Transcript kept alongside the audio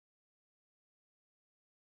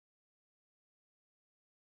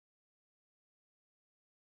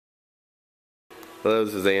Hello,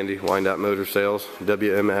 this is Andy, Wyandotte Motor Sales,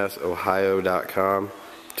 WMSOhio.com.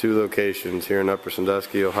 2 locations here in Upper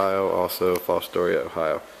Sandusky, Ohio, also Fostoria,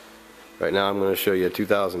 Ohio. Right now I'm going to show you a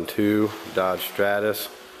 2002 Dodge Stratus.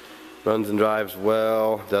 Runs and drives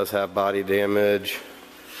well, does have body damage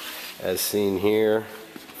as seen here.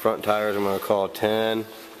 Front tires I'm going to call 10%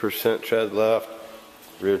 tread left.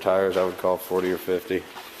 Rear tires I would call 40 or 50.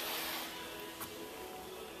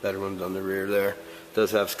 Better ones on the rear there.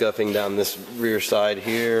 Does have scuffing down this rear side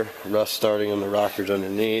here. Rust starting on the rockers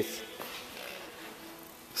underneath.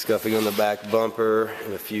 Scuffing on the back bumper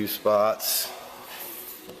in a few spots.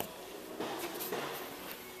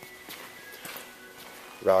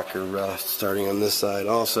 Rocker rust starting on this side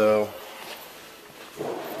also.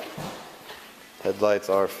 Headlights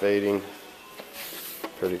are fading.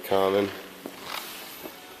 Pretty common.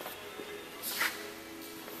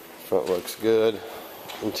 Front looks good.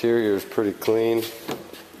 Interior is pretty clean.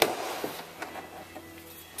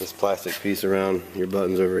 This plastic piece around your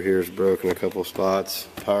buttons over here is broken a couple spots.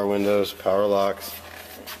 Power windows, power locks.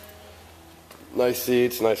 Nice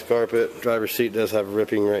seats, nice carpet. Driver's seat does have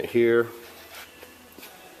ripping right here.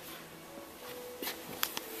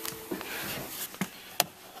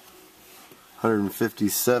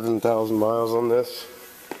 $157,000 miles on this.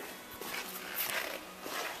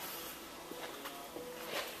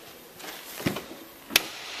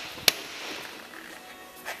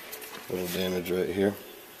 A little damage right here.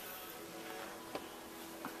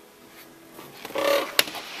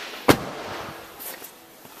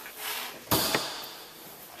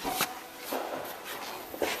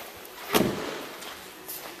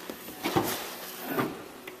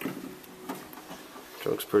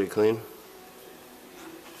 Trunk's pretty clean.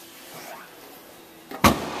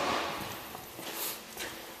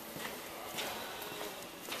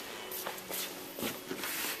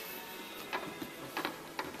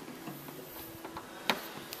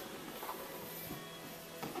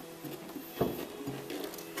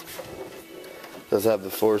 Does have the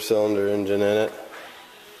 4-cylinder engine in it.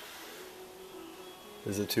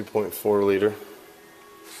 This is a 2.4 liter.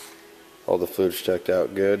 All the fluids checked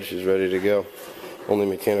out good. She's ready to go. Only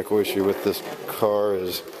mechanical issue with this car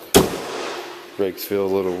is brakes feel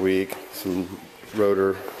a little weak. Some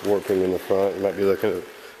rotor warping in the front. You might be looking at a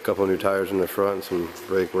couple of new tires in the front and some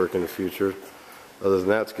brake work in the future. Other than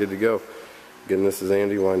that, it's good to go. Again, this is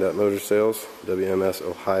Andy, Wyandotte Motor Sales,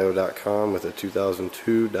 WMSOhio.com with a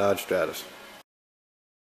 2002 Dodge Stratus.